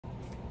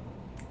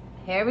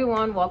Hey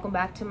everyone, welcome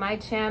back to my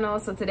channel.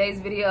 So today's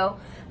video,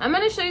 I'm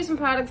going to show you some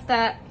products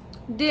that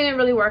didn't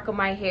really work on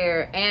my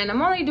hair, and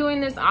I'm only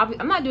doing this,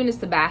 I'm not doing this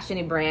to bash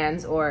any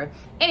brands or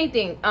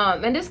anything.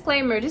 And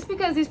disclaimer, just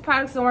because these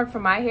products don't work for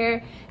my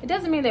hair, it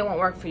doesn't mean they won't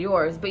work for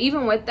yours. But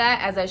even with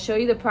that, as I show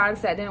you the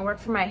products that didn't work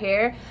for my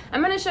hair,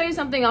 I'm going to show you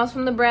something else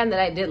from the brand that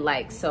I did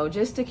like, so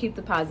just to keep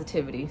the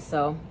positivity.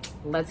 So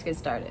let's get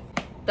started.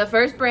 The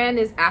first brand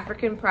is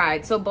African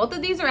Pride. So both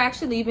of these are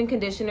actually leave-in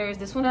conditioners.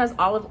 This one has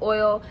olive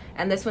oil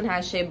and this one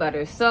has shea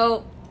butter.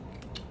 So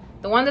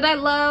the one that I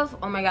love,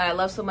 oh my god, I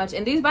love so much.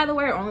 And these, by the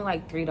way, are only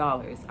like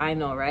 $3. I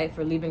know, right?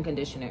 For leave-in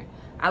conditioner.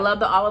 I love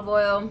the olive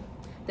oil.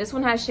 This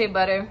one has shea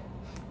butter.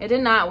 It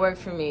did not work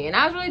for me, and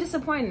I was really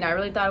disappointed. I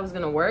really thought it was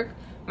gonna work.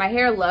 My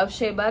hair loves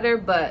shea butter,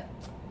 but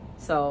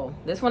so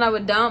this one I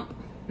would dump,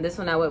 this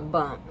one I would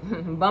bump.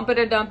 Bump it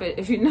or dump it.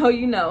 If you know,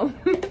 you know.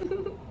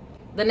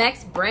 The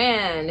next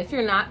brand, if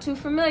you're not too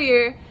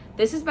familiar,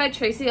 this is by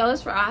Tracee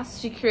Ellis Ross.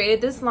 She created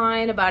this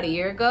line about a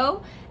year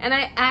ago, and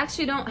I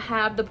actually don't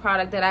have the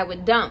product that I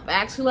would dump. I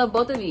actually love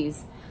both of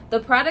these. The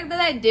product that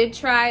I did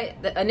try,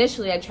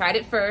 initially I tried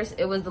it first,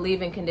 it was the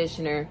leave-in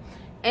conditioner,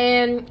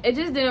 and it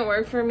just didn't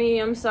work for me.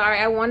 I'm sorry,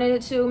 I wanted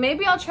it to.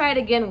 Maybe I'll try it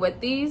again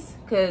with these,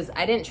 because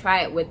I didn't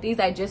try it with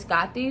these. I just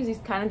got these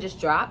kind of just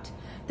dropped.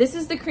 This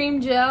is the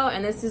cream gel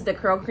and this is the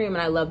curl cream,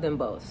 and I love them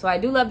both. So I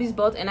do love these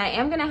both, and I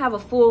am gonna have a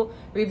full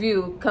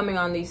review coming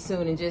on these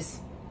soon and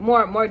just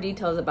more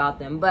details about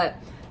them. But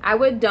I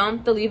would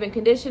dump the leave-in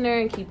conditioner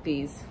and keep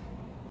these.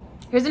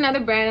 Here's another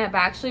brand I've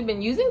actually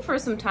been using for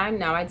some time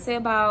now. I'd say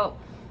about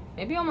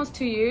maybe almost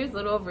 2 years, a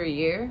little over a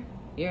year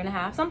and a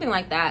half, something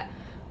like that.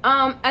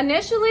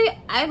 Initially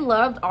I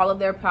loved all of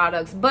their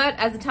products, but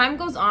as the time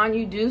goes on,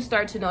 you do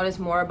start to notice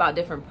more about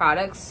different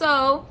products.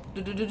 So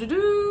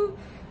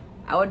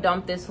I would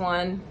dump this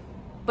one,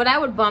 but I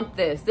would bump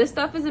this. This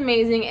stuff is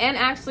amazing, and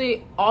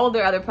actually all of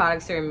their other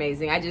products are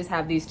amazing. I just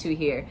have these two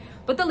here.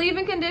 But the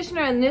leave-in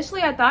conditioner,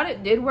 initially I thought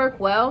it did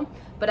work well,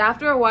 but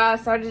after a while I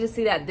started to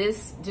see that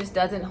this just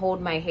doesn't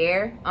hold my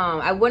hair.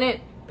 I wouldn't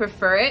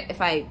prefer it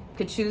if I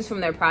could choose from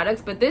their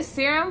products, but this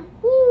serum,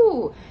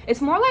 whoo,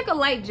 it's more like a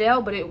light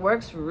gel, but it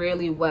works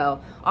really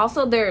well.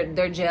 Also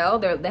their gel,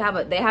 they have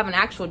an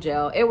actual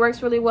gel. It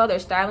works really well. Their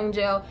styling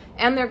gel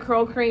and their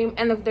curl cream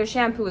and their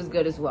shampoo is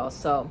good as well.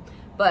 So,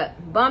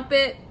 but bump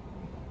it,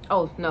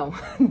 oh no,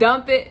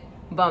 dump it,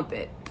 bump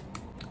it.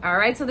 All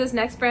right, so this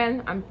next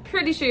brand, I'm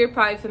pretty sure you're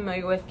probably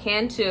familiar with,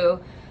 Cantu.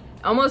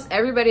 Almost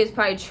everybody has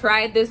probably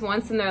tried this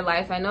once in their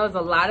life. I know there's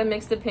a lot of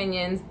mixed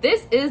opinions.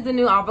 This is the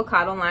new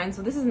avocado line,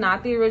 so this is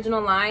not the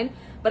original line,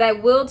 but I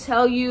will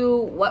tell you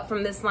what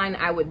from this line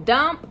I would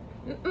dump.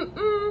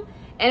 And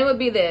it would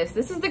be this.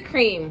 This is the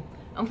cream.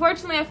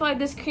 Unfortunately, I feel like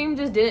this cream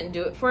just didn't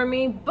do it for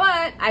me,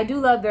 but I do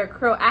love their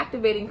curl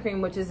activating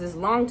cream, which is this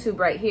long tube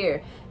right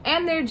here,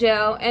 and their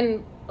gel,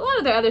 and a lot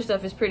of their other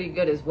stuff is pretty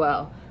good as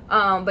well.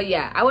 But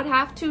yeah, I would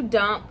have to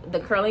dump the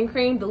curling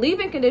cream, the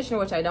leave-in conditioner,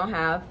 which I don't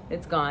have,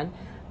 it's gone.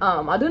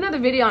 I'll do another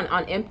video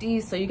on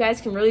empties so you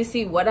guys can really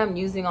see what I'm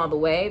using all the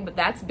way, but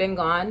that's been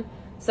gone.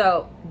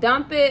 So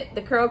dump it,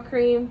 the curl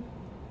cream,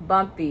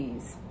 bump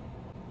these.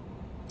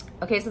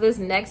 Okay, so this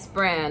next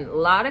brand, a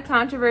lot of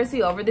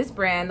controversy over this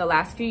brand the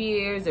last few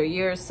years or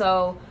year or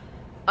so.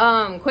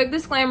 Quick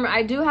disclaimer,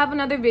 I do have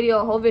another video,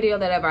 a whole video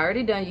that I've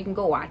already done. You can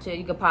go watch it.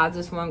 You can pause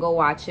this one, go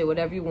watch it,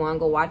 whatever you want,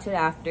 go watch it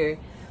after,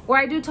 where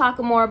I do talk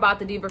more about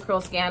the Diva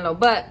Curl scandal.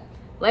 But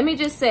let me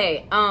just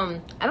say, I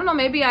don't know,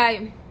 maybe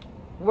I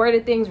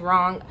worded things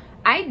wrong.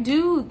 I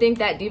do think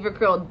that Diva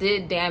Curl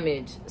did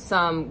damage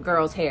some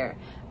girls' hair.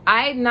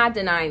 I'm not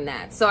denying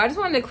that. So I just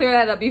wanted to clear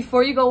that up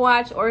before you go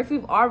watch, or if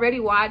you've already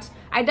watched.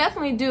 I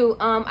definitely do.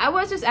 I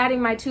was just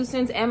adding my 2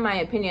 cents and my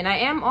opinion. I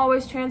am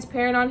always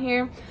transparent on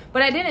here,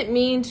 but I didn't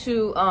mean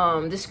to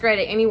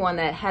discredit anyone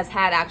that has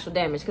had actual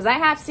damage, because I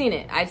have seen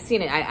it. I've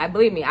seen it. I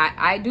believe me,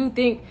 I do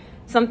think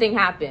something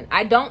happened.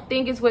 I don't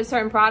think it's with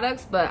certain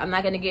products, but I'm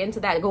not going to get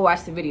into that. Go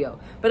watch the video.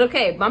 But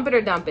okay, bump it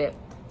or dump it.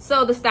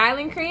 So the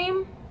styling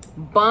cream,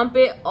 bump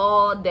it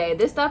all day.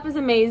 This stuff is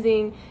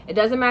amazing. It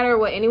doesn't matter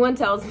what anyone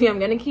tells me, I'm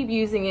gonna keep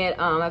using it.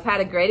 I've had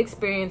a great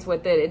experience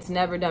with it. It's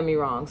never done me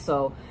wrong.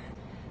 So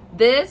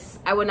this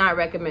I would not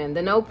recommend.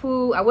 The no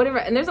poo, I wouldn't,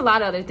 and there's a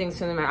lot of other things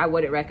from them I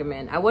wouldn't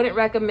recommend. I wouldn't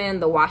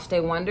recommend the Wash Day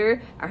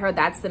Wonder. I heard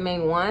that's the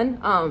main one.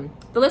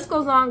 The list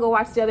goes on. Go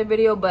watch the other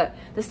video, but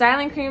the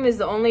styling cream is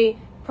the only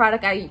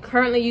product I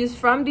currently use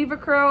from Diva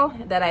Curl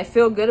that I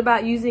feel good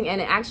about using, and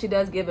it actually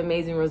does give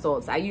amazing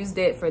results. I used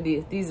it for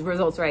these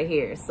results right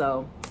here.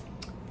 So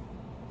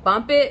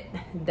bump it,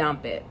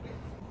 dump it.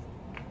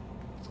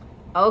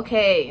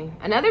 Okay,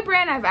 another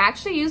brand I've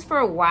actually used for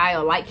a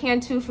while, like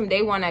Cantu. From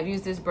day one I've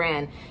used this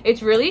brand.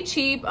 It's really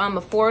cheap,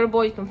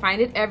 affordable, you can find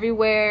it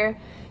everywhere.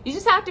 You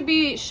just have to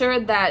be sure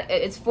that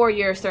it's for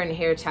your certain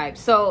hair type.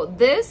 So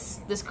this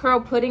curl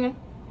pudding, is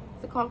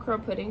it called curl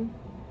pudding?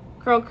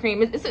 Curl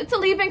cream, it's a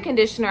leave-in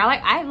conditioner.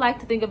 I like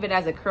to think of it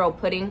as a curl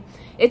pudding.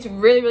 It's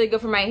really good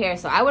for my hair,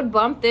 so I would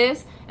bump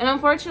this, and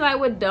unfortunately I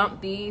would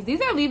dump these. These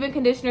are leave-in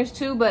conditioners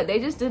too, but they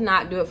just did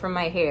not do it for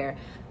my hair.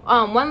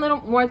 One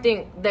little more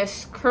thing,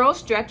 this curl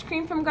stretch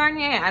cream from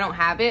Garnier, I don't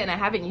have it and I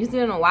haven't used it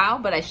in a while,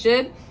 but I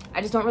should. I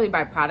just don't really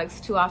buy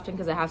products too often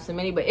because I have so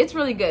many, but it's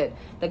really good.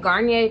 The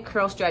Garnier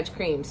Curl Stretch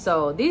Cream.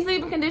 So these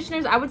leave-in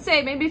conditioners, I would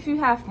say maybe if you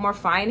have more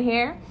fine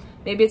hair,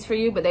 maybe it's for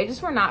you, but they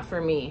just were not for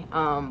me.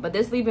 But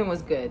this leave-in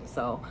was good.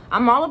 So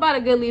I'm all about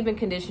a good leave-in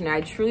conditioner. I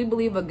truly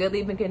believe a good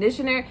leave-in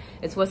conditioner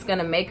is what's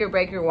gonna make or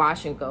break your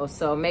wash and go.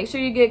 So make sure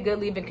you get good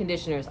leave-in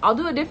conditioners. I'll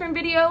do a different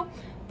video.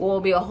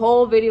 Will be a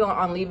whole video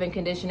on leave-in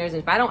conditioners.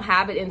 If I don't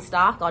have it in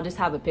stock, I'll just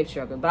have a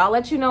picture of it. But I'll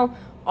let you know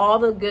all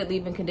the good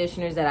leave-in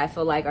conditioners that I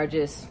feel like are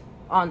just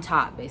on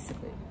top,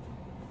 basically.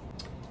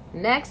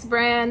 Next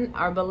brand,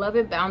 our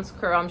beloved Bounce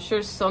Curl. I'm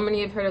sure so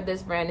many have heard of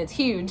this brand. It's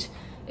huge.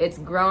 It's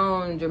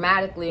grown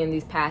dramatically in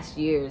these past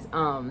years.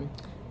 And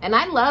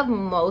I love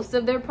most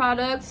of their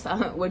products.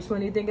 Which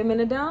one do you think I'm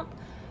gonna dump?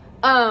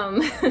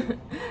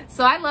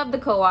 So I love the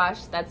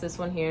co-wash. That's this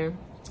one here.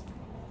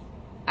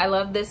 I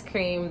love this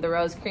cream, the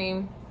rose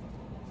cream.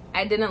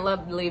 I didn't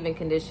love the leave-in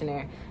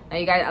conditioner. Now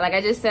you guys, like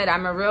I just said,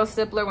 I'm a real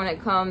stippler when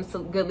it comes to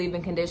good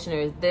leave-in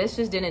conditioners. This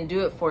just didn't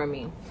do it for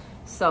me.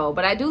 So,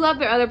 but I do love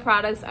their other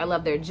products. I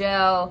love their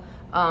gel.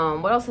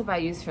 What else have I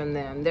used from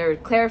them? Their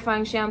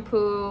clarifying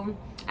shampoo.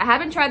 I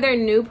haven't tried their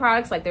new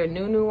products, like their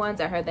new ones.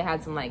 I heard they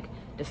had some like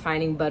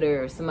defining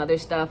butter or some other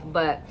stuff,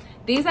 but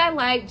these I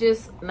like,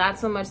 just not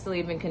so much the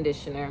leave-in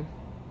conditioner.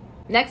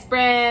 Next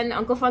brand,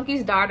 Uncle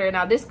Funky's Daughter.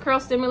 Now this curl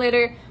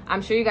stimulator,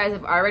 I'm sure you guys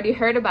have already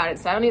heard about it,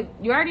 so I don't even,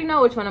 you already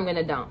know which one I'm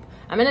gonna dump.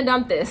 I'm gonna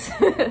dump this.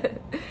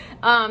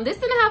 This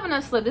didn't have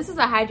enough slip. This is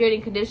a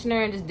hydrating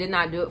conditioner and just did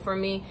not do it for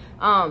me.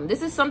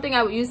 This is something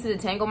I would use to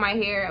detangle my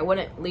hair. I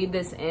wouldn't leave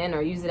this in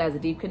or use it as a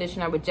deep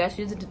conditioner. I would just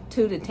use it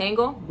to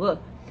detangle. Ugh.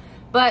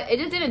 But it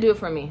just didn't do it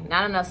for me.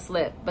 Not enough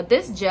slip. But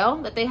this gel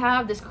that they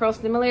have, this curl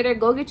stimulator,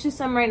 go get you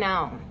some right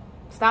now.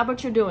 Stop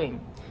what you're doing.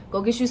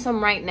 Go get you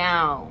some right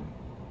now.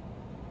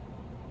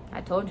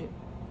 I told you.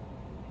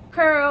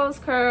 Curls,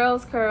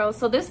 curls, curls.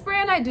 So this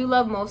brand, I do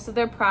love most of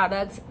their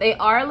products. They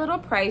are a little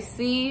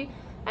pricey.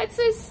 I'd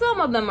say some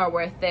of them are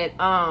worth it.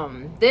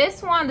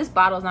 This one, this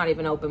bottle's not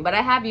even open, but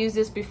I have used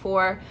this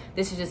before.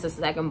 This is just the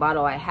second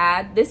bottle I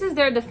had. This is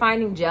their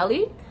defining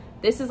jelly.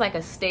 This is like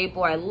a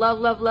staple I love,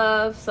 love,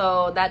 love.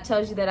 So that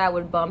tells you that I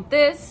would bump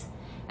this.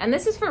 And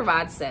this is for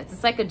rod sets.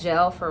 It's like a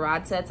gel for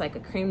rod sets, like a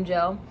cream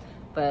gel,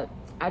 but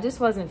I just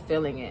wasn't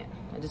feeling it.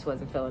 I just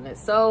wasn't feeling it.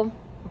 So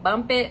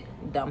bump it,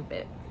 dump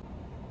it.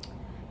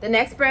 The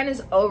next brand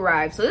is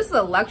Oribe. So this is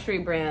a luxury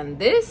brand.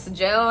 This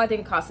gel, I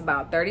think, costs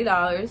about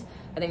 $30.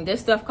 I think this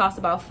stuff costs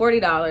about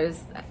 $40.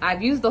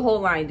 I've used the whole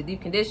line, the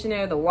deep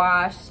conditioner, the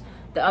wash,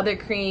 the other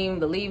cream,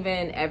 the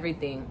leave-in,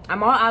 everything.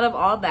 I'm all out of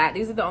all that.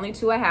 These are the only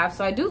two I have.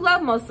 So I do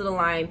love most of the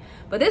line,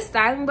 but this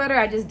styling butter,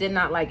 I just did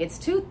not like. It's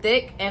too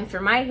thick, and for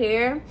my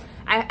hair,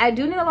 I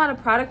do need a lot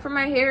of product for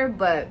my hair,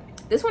 but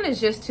this one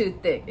is just too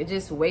thick. It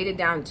just weighted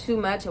down too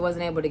much. I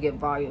wasn't able to get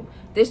volume.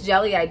 This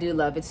jelly I do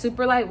love. It's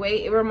super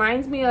lightweight. It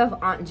reminds me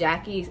of Aunt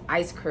Jackie's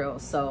ice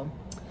curls. So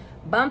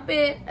bump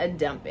it,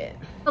 dump it.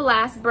 The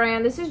last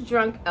brand, this is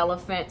Drunk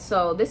Elephant.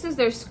 So this is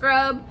their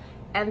scrub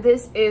and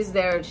this is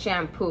their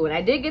shampoo. And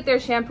I did get their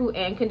shampoo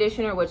and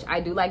conditioner, which I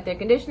do like their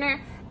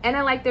conditioner. And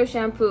I like their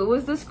shampoo. It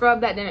was the scrub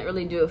that didn't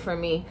really do it for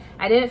me.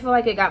 I didn't feel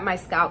like it got my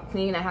scalp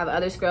clean. I have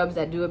other scrubs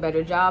that do a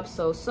better job,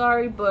 so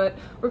sorry, but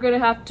we're gonna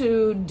have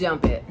to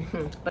dump it.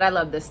 But I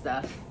love this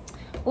stuff.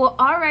 Well,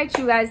 all right,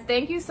 you guys,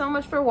 thank you so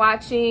much for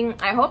watching.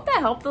 I hope that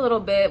helped a little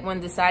bit when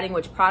deciding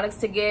which products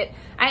to get.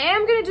 I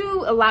am gonna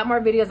do a lot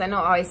more videos. I know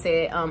I always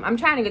say it. I'm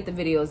trying to get the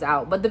videos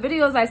out, but the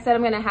videos I said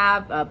I'm gonna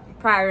have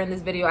prior in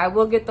this video, I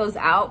will get those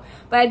out.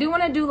 But I do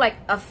wanna do like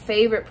a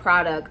favorite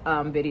product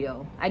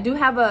video. I do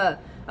have a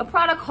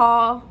product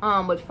haul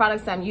with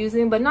products I'm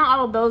using, but not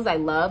all of those I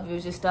love. It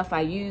was just stuff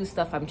I use,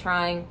 stuff I'm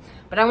trying.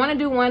 But I want to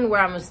do one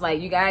where I'm just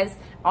like, you guys,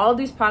 all of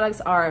these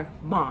products are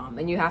bomb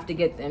and you have to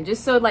get them,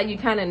 just so like you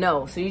kind of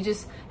know. So you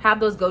just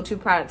have those go-to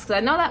products, because I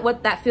know that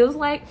what that feels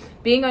like,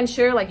 being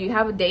unsure. Like you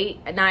have a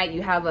date at night,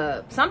 you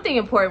have something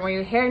important where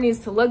your hair needs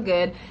to look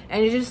good,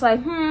 and you're just like,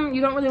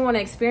 you don't really want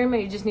to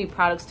experiment. You just need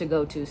products to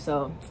go to.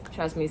 So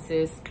trust me,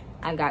 sis,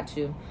 I got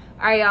you.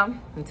 All right, y'all,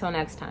 until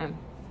next time.